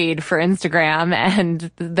made for Instagram and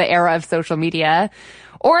the era of social media,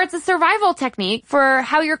 or it's a survival technique for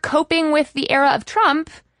how you're coping with the era of Trump,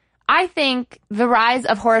 I think the rise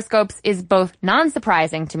of horoscopes is both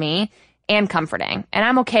non-surprising to me and comforting. And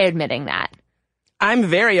I'm okay admitting that. I'm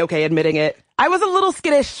very okay admitting it. I was a little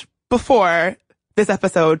skittish before this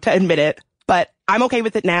episode to admit it, but I'm okay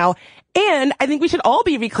with it now. And I think we should all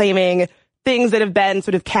be reclaiming things that have been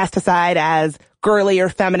sort of cast aside as girly or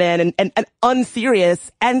feminine and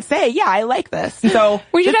unserious and say, yeah, I like this. So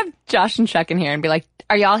we should have Josh and Chuck in here and be like,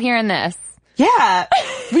 are y'all hearing this? Yeah,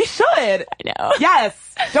 we should. I know. Yes.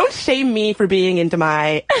 Don't shame me for being into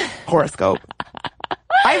my horoscope.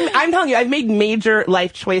 I'm telling you, I've made major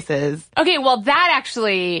life choices. Okay, well, that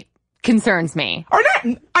actually concerns me. Or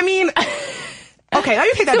not, I mean, okay, let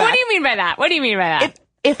me take that back. What do you mean by that? What do you mean by that?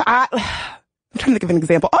 I'm trying to think of an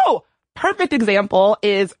example. Oh, perfect example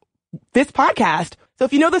is this podcast. So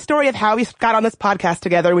if you know the story of how we got on this podcast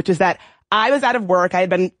together, which is that I was out of work. I had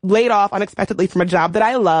been laid off unexpectedly from a job that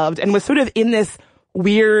I loved and was sort of in this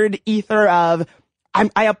weird ether of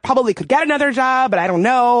I probably could get another job, but I don't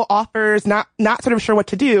know, offers, not sort of sure what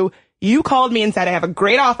to do. You called me and said, I have a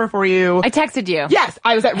great offer for you. I texted you. Yes,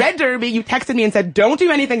 I was at Red Derby. You texted me and said, don't do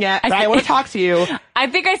anything yet, but I want to talk to you. I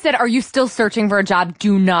think I said, are you still searching for a job?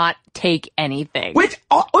 Do not take anything. Which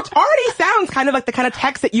already sounds kind of like the kind of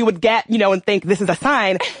text that you would get, and think this is a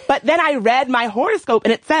sign. But then I read my horoscope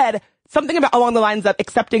and it said something about along the lines of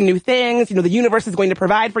accepting new things. The universe is going to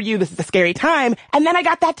provide for you. This is a scary time. And then I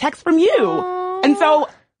got that text from you. Aww. And so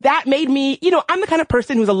that made me, I'm the kind of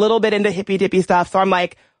person who's a little bit into hippy dippy stuff. So I'm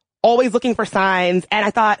like always looking for signs. And I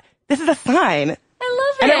thought, this is a sign. I love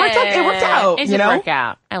it. And it worked out. It did work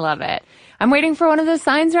out. I love it. I'm waiting for one of those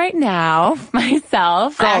signs right now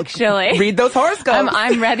myself, actually. Read those horoscopes.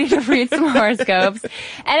 I'm ready to read some horoscopes. And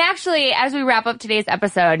actually, as we wrap up today's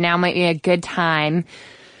episode, now might be a good time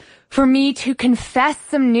for me to confess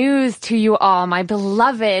some news to you all, my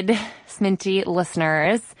beloved Sminty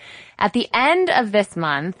listeners. At the end of this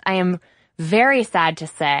month, I am very sad to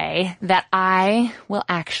say that I will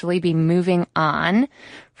actually be moving on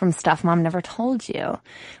from Stuff Mom Never Told You,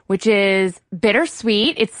 which is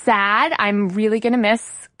bittersweet. It's sad. I'm really going to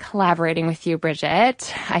miss collaborating with you,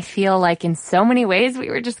 Bridget. I feel like in so many ways we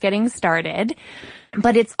were just getting started,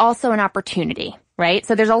 but it's also an opportunity, right?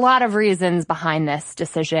 So there's a lot of reasons behind this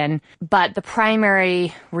decision, but the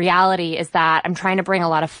primary reality is that I'm trying to bring a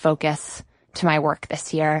lot of focus to my work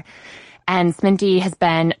this year. And Sminty has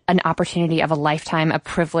been an opportunity of a lifetime, a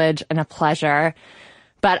privilege and a pleasure.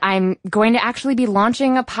 But I'm going to actually be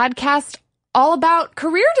launching a podcast all about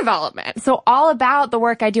career development. So all about the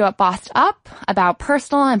work I do at Bossed Up, about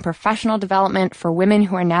personal and professional development for women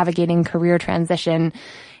who are navigating career transition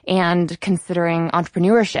and considering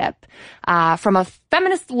entrepreneurship from a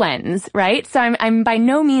feminist lens, right? So I'm by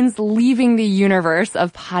no means leaving the universe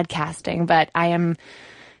of podcasting, but I am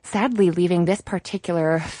sadly leaving this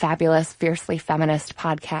particular fabulous, fiercely feminist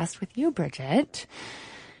podcast with you, Bridget,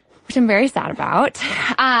 which I'm very sad about.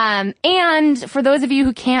 And for those of you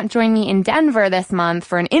who can't join me in Denver this month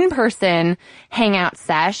for an in-person hangout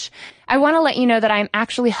sesh, I want to let you know that I'm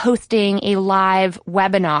actually hosting a live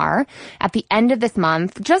webinar at the end of this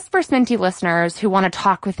month just for Sminty listeners who want to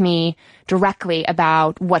talk with me directly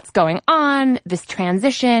about what's going on, this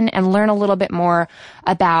transition, and learn a little bit more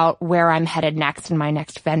about where I'm headed next in my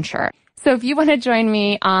next venture. So if you want to join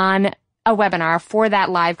me on a webinar for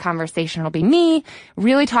that live conversation, it'll be me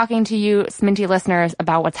really talking to you, Sminty listeners,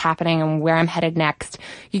 about what's happening and where I'm headed next.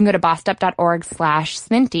 You can go to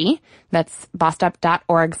bossedup.org/Sminty. That's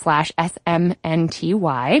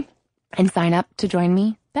bossedup.org/SMNTY and sign up to join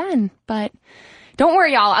me then. But don't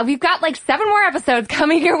worry, y'all. We've got like 7 more episodes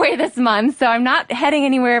coming your way this month, so I'm not heading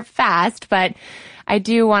anywhere fast, but I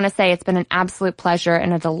do want to say it's been an absolute pleasure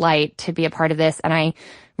and a delight to be a part of this, and I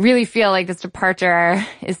really feel like this departure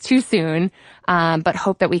is too soon, but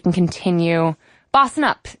hope that we can continue bossing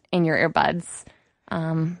up in your earbuds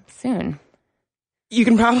soon. You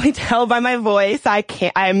can probably tell by my voice,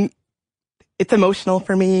 it's emotional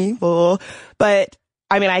for me, but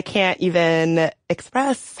I mean, I can't even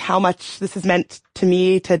express how much this has meant to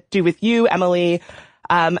me to do with you, Emily.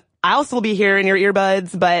 I'll still be here in your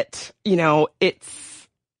earbuds, but it's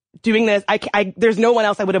doing this. There's no one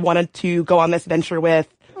else I would have wanted to go on this venture with.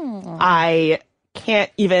 I can't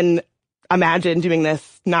even imagine doing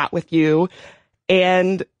this not with you.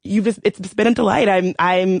 And it's just been a delight.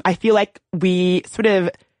 I feel like we sort of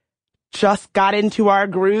just got into our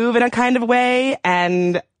groove in a kind of way.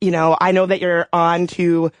 And, I know that you're on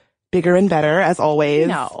to bigger and better as always.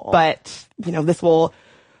 No. But,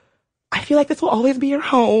 I feel like this will always be your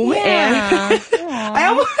home. Yeah. And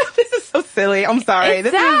this is so silly. I'm sorry.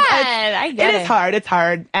 It's sad. I get it. It is hard. It's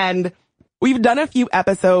hard. And we've done a few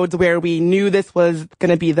episodes where we knew this was going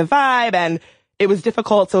to be the vibe and it was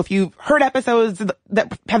difficult. So if you've heard episodes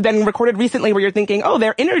that have been recorded recently where you're thinking, oh,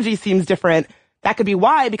 their energy seems different, that could be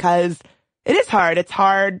why, because it is hard. It's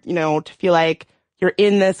hard, to feel like you're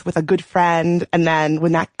in this with a good friend. And then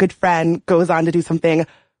when that good friend goes on to do something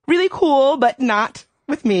really cool, but not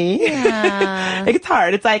with me, yeah. It's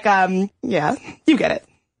hard. It's like, you get it.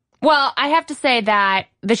 Well, I have to say that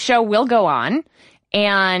the show will go on.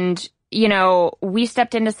 And, we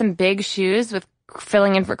stepped into some big shoes with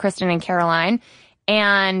filling in for Kristen and Caroline.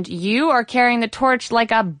 And you are carrying the torch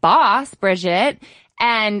like a boss, Bridget.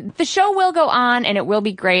 And the show will go on and it will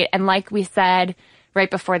be great. And like we said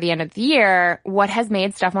right before the end of the year, what has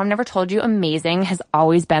made Stuff Mom Never Told You amazing has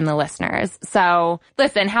always been the listeners. So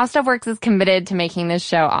listen, How Stuff Works is committed to making this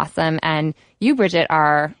show awesome. And you, Bridget,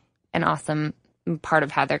 are an awesome part of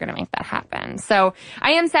how they're going to make that happen. So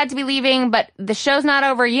I am sad to be leaving, but the show's not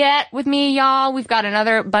over yet with me, y'all. We've got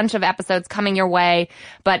another bunch of episodes coming your way.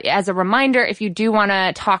 But as a reminder, if you do want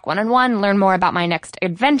to talk one-on-one, learn more about my next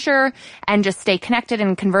adventure, and just stay connected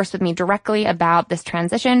and converse with me directly about this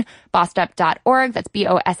transition, bossedup.org. That's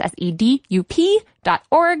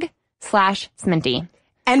bossedup.org/Sminty.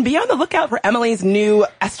 And be on the lookout for Emily's new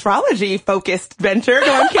astrology-focused venture.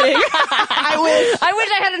 No, I'm kidding. I wish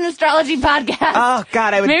I had an astrology podcast. Oh,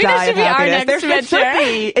 God, I would Maybe die of happiness. Maybe this should be our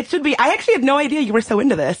next venture. It should be. I actually had no idea you were so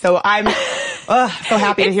into this, so I'm so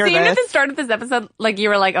happy to hear this. It seemed at the start of this episode like you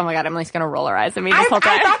were like, oh my God, Emily's going to roll her eyes at me this whole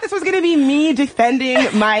time. I thought this was going to be me defending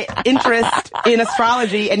my interest in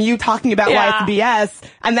astrology and you talking about why it's BS,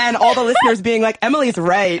 and then all the listeners being like, Emily's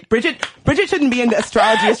right. Bridget shouldn't be into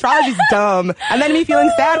astrology. Astrology's dumb. And then me feeling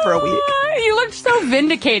sad for a week. You looked so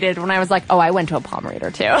vindicated when I was like, oh, I went to a palm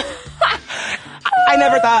reader too. I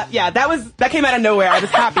never thought, that came out of nowhere. I was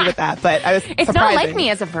happy with that, but I was It's surprising. not like me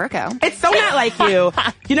as a Virgo. It's so not like you.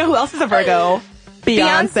 You know who else is a Virgo?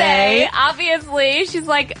 Beyonce. Obviously. She's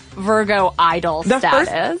like Virgo idol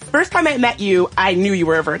status. First time I met you, I knew you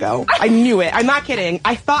were a Virgo. I knew it. I'm not kidding.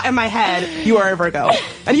 I thought in my head you were a Virgo.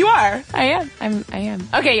 And you are. I am.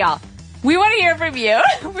 Okay, y'all. We want to hear from you.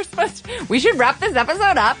 We should wrap this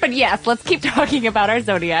episode up, but yes, let's keep talking about our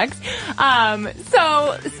zodiacs.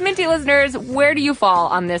 So, Sminty listeners, where do you fall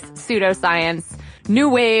on this pseudoscience, new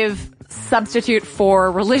wave substitute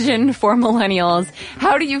for religion for millennials?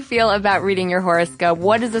 How do you feel about reading your horoscope?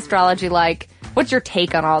 What is astrology like? What's your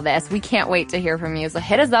take on all this? We can't wait to hear from you. So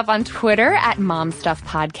hit us up on Twitter at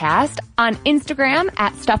MomStuffPodcast, on Instagram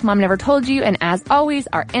at StuffMomNeverToldYou, and as always,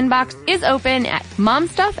 our inbox is open at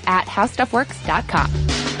momstuff@howstuffworks.com.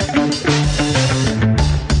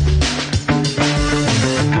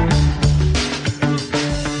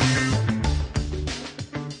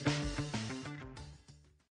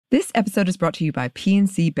 This episode is brought to you by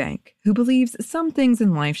PNC Bank, who believes some things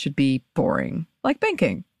in life should be boring, like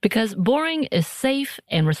banking. Because boring is safe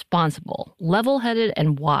and responsible, level-headed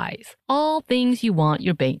and wise. All things you want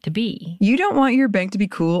your bank to be. You don't want your bank to be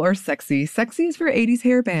cool or sexy. Sexy is for 80s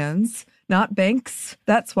hair bands, not banks.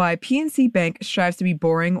 That's why PNC Bank strives to be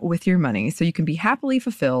boring with your money so you can be happily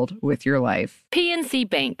fulfilled with your life. PNC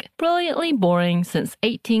Bank, brilliantly boring since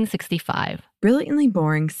 1865. Brilliantly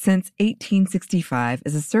Boring Since 1865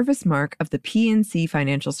 is a service mark of the PNC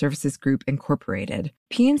Financial Services Group, Incorporated.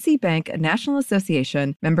 PNC Bank, a National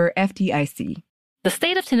Association, member FDIC. The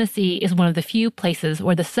state of Tennessee is one of the few places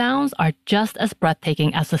where the sounds are just as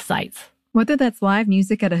breathtaking as the sights. Whether that's live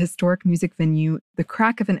music at a historic music venue, the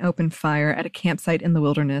crack of an open fire at a campsite in the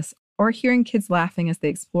wilderness, or hearing kids laughing as they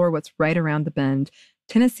explore what's right around the bend,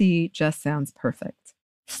 Tennessee just sounds perfect.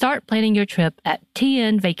 Start planning your trip at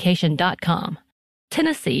tnvacation.com.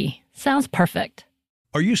 Tennessee sounds perfect.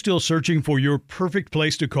 Are you still searching for your perfect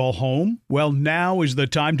place to call home? Well, now is the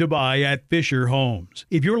time to buy at Fisher Homes.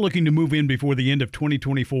 If you're looking to move in before the end of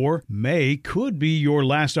 2024, May could be your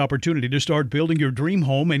last opportunity to start building your dream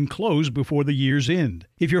home and close before the year's end.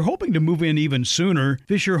 If you're hoping to move in even sooner,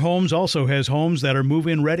 Fisher Homes also has homes that are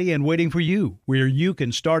move-in ready and waiting for you, where you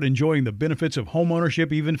can start enjoying the benefits of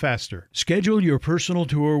homeownership even faster. Schedule your personal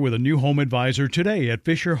tour with a new home advisor today at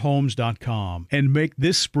FisherHomes.com and make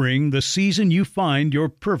this spring the season you find your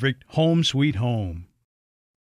perfect home sweet home.